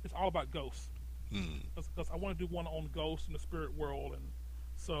Girls. It's all about ghosts. Because I want to do one on ghosts in the spirit world, and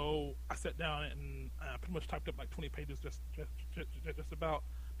so I sat down and pretty much typed up like 20 pages just about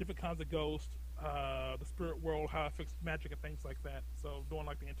different kinds of ghosts, the spirit world, how it affects magic and things like that. So doing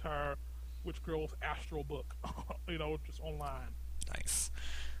like the entire Witch Girls astral book, just online. Nice.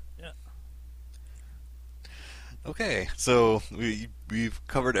 Yeah. Okay, so we've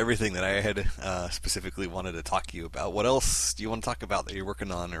covered everything that I had specifically wanted to talk to you about. What else do you want to talk about that you're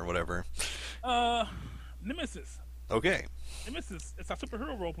working on or whatever? Nemesis. Okay. Nemesis, it's a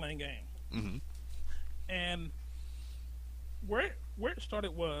superhero role-playing game. And where it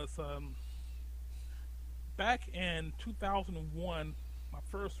started was back in 2001, my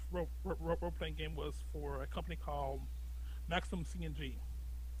first role playing game was for a company called Maximum CNG.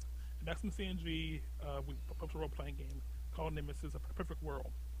 Maximum CNG, we published a role playing game called Nemesis: A Perfect World.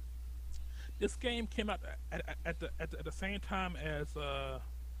 This game came out at the same time as I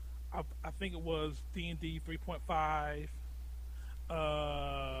think it was D&D 3.5,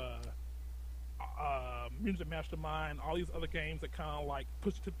 Music Mastermind, all these other games that kind of like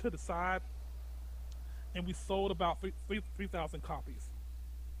pushed to the side, and we sold about 3,000 copies.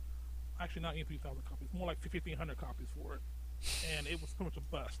 Actually, not even 3,000 copies, more like 1,500 copies for it, and it was pretty much a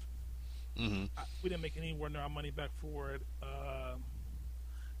bust. Mm-hmm. We didn't make anywhere near our money back for it.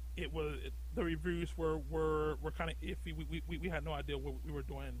 The reviews were kind of iffy. We had no idea what we were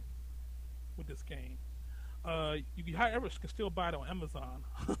doing with this game. You however can still buy it on Amazon,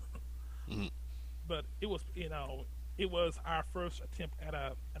 Mm-hmm. but it was our first attempt at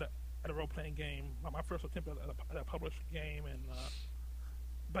a role playing game. My first attempt at a published game, and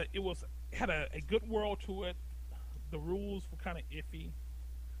but it had a good world to it. The rules were kind of iffy,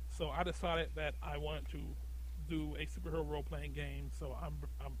 so I decided that I wanted to do a superhero role playing game. So I'm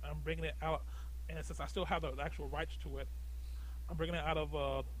bringing it out, and since I still have the actual rights to it, I'm bringing it out of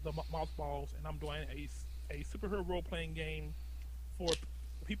the mothballs, and I'm doing a superhero role playing game for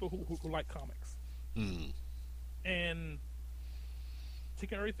people who like comics. Mm-hmm. And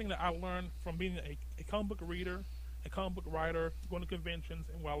taking everything that I learned from being a comic book reader, a comic book writer, going to conventions,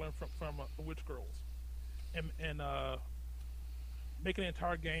 and what I learned from Witch Girls, and making an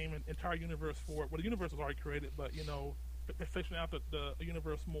entire game, an entire universe for it. Well, the universe was already created, but fleshing out the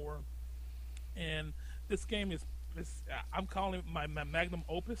universe more. And this game is I'm calling it my magnum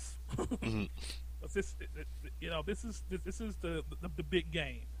opus. Mm-hmm. This is the big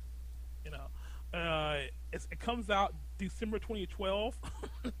game. It comes out December 2012,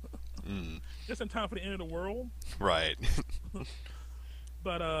 just in time for the end of the world. Right.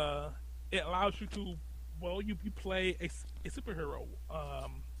 But it allows you to, you play a superhero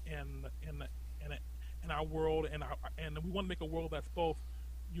in our world, and we want to make a world that's both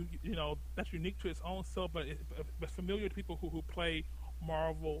that's unique to its own self, but familiar to people who play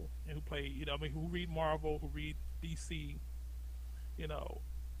Marvel and who play who read Marvel, who read DC,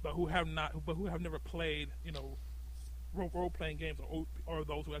 but who have never played role playing games, or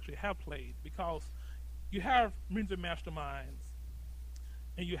those who actually have played, because you have Music Masterminds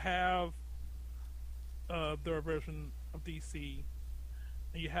and you have their version of DC,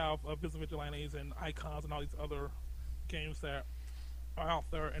 and you have Visible Vigilantes and Icons and all these other games that are out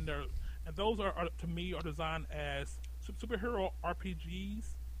there, and those are to me are designed as superhero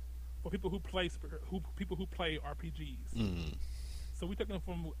RPGs for people who play RPGs. Mm-hmm. So we took them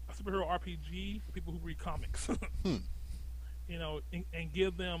from a superhero RPG for people who read comics. And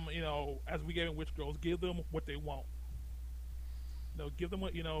give them, as we gave in Witch Girls, give them what they want. Give them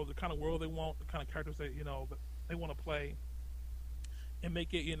what the kind of world they want, the kind of characters that that they want to play, and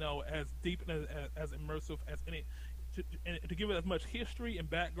make it as deep and as immersive as any, to give it as much history and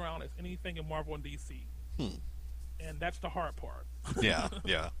background as anything in Marvel and DC. And that's the hard part. Yeah,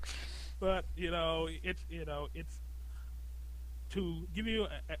 yeah. But it's to give you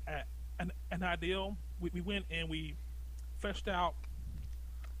an idea. We went and we fleshed out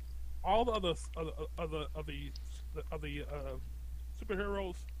all the other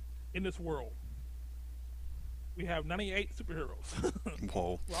superheroes in this world. We have 98 superheroes.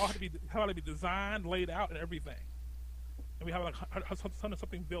 Whoa. All have to be designed, laid out, and everything. And we have like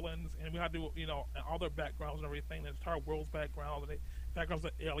something villains, and we have to do all their backgrounds and everything, the entire world's background, and the backgrounds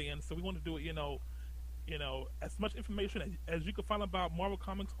of aliens. So we want to do it, as much information as you can find about Marvel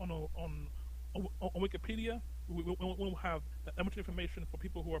Comics on Wikipedia. We'll have that much information for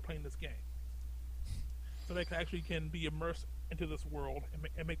people who are playing this game, so they can be immersed into this world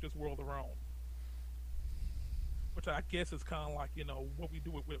and make this world their own. Which I guess is kind of like what we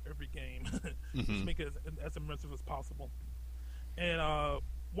do with every game, Mm-hmm. just make it as immersive as possible. And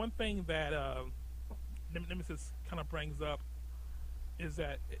one thing that Nemesis kind of brings up is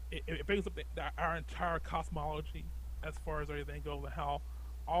that it brings up our entire cosmology as far as everything goes, and how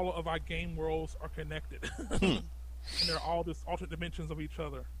all of our game worlds are connected, and they're all just alternate dimensions of each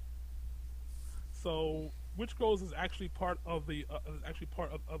other. So Witch Girls is actually part of the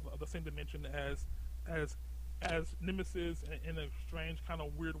same dimension as Nemesis, in a strange kind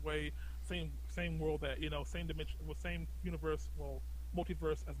of weird way. Same world, that same dimension, same universe,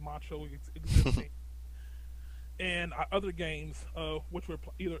 multiverse as Macho existing. And our other games, which we're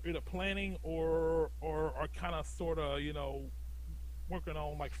either planning or are kind of sort of working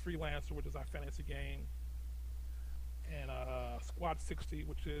on, like Freelancer, which is our fantasy game, and Squad 60,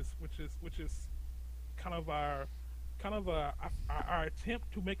 which is kind of our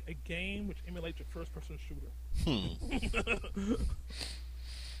attempt to make a game which emulates a first-person shooter.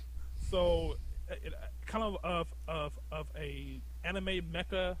 So, kind of a anime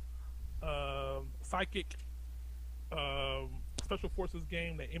mecha psychic special forces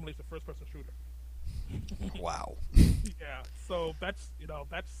game that emulates a first-person shooter. Wow. Yeah. So that's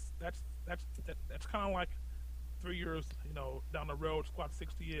kind of like 3 years down the road. Squad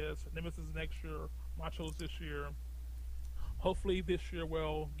 60 is Nemesis next year. Machos this year. Hopefully this year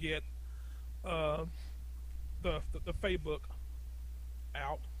we'll get the Fae book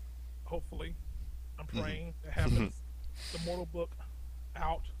out. Hopefully, I'm praying it happens. The Mortal book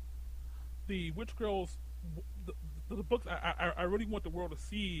out. The Witch Girls, the books I really want the world to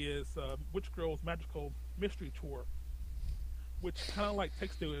see is Witch Girls Magical Mystery Tour, which kind of like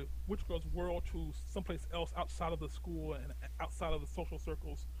takes the Witch Girls world to someplace else outside of the school and outside of the social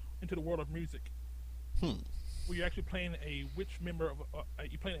circles into the world of music. Where you're actually playing a witch member of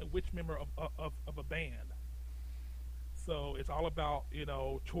a band. So it's all about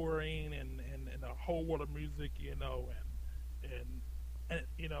touring and the whole world of music, and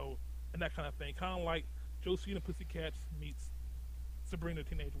that kind of thing. Kind of like Josie and the Pussycats meets Sabrina the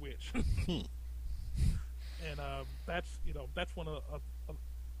Teenage Witch. And that's one of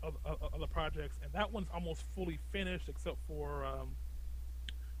the projects, and that one's almost fully finished except for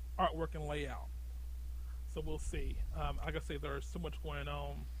artwork and layout. So we'll see. Like I say, there's so much going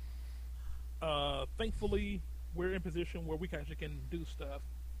on. Thankfully, we're in a position where we actually can do stuff.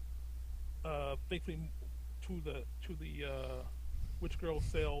 Thankfully, to the Witch Girl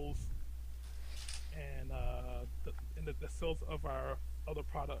sales and the sales of our other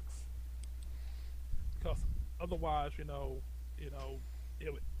products. Because otherwise, it'll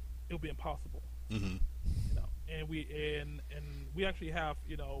be impossible. Mm-hmm. And we actually have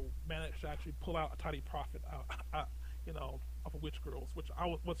managed to actually pull out a tidy profit out off of Witch Girls, which I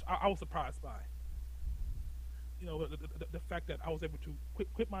was surprised by. The fact that I was able to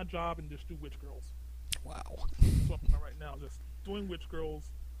quit my job and just do Witch Girls. Wow. So I'm right now just doing Witch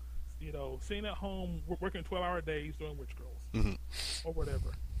Girls, sitting at home working 12-hour days doing Witch Girls, or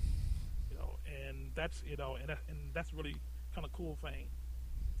whatever. And that's that's really kind of cool thing.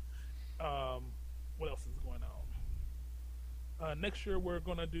 What else is going on? Next year we're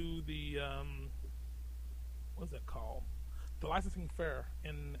gonna do the what's that called? The licensing fair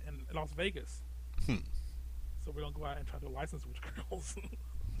in Las Vegas. So we're gonna go out and try to license Witch Girls.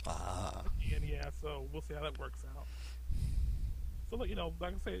 And yeah, so we'll see how that works out. So look,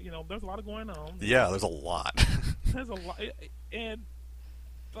 like I say, there's a lot going on. Yeah, there's a lot. There's a lot,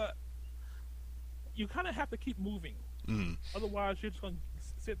 but you kind of have to keep moving. Otherwise, you're just gonna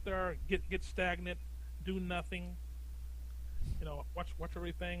sit there, get stagnant, do nothing. Watch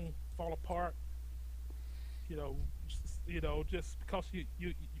everything fall apart. Just because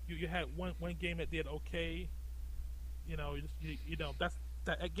you had one game that did okay.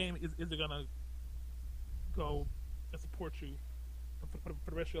 That game is gonna go and support you for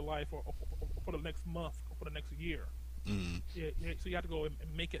the rest of your life, or for the next month, or for the next year. Yeah, so you have to go and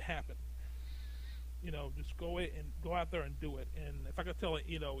make it happen. Just go out there and do it. And if I could tell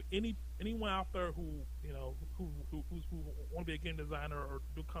anyone out there who want to be a game designer or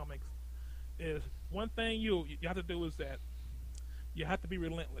do comics, is one thing you have to do is that you have to be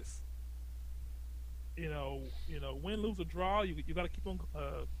relentless. Win, lose, or draw, you got to keep on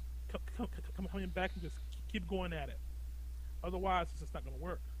coming back and just keep going at it. Otherwise, it's just not going to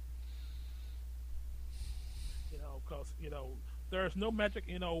work. Because there's no magic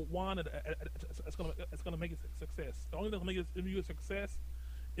wand that's gonna make it a success. The only thing that's gonna make you a success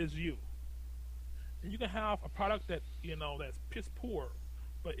is you. And you can have a product that that's piss poor,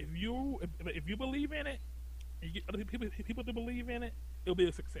 but if you believe in it, and you get other people to believe in it, it'll be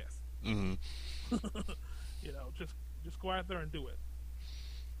a success. Just go out there and do it.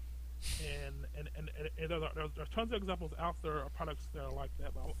 And there's tons of examples out there of products that are like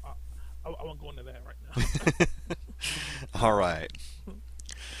that, but I won't go into that right now. All right.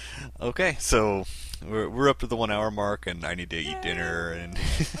 Okay, so we're up to the 1 hour mark, and I need to eat dinner, and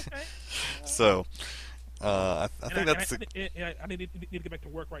so I think that's. I need to get back to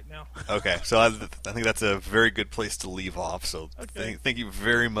work right now. Okay, so I think that's a very good place to leave off. So thank you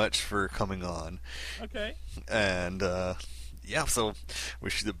very much for coming on. Okay. And yeah, so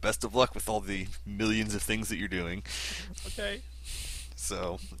wish you the best of luck with all the millions of things that you're doing. Okay.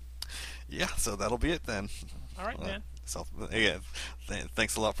 So yeah, so that'll be it then. All right, man. So again,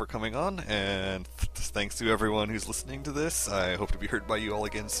 thanks a lot for coming on, and thanks to everyone who's listening to this. I hope to be heard by you all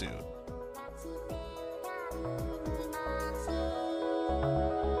again soon.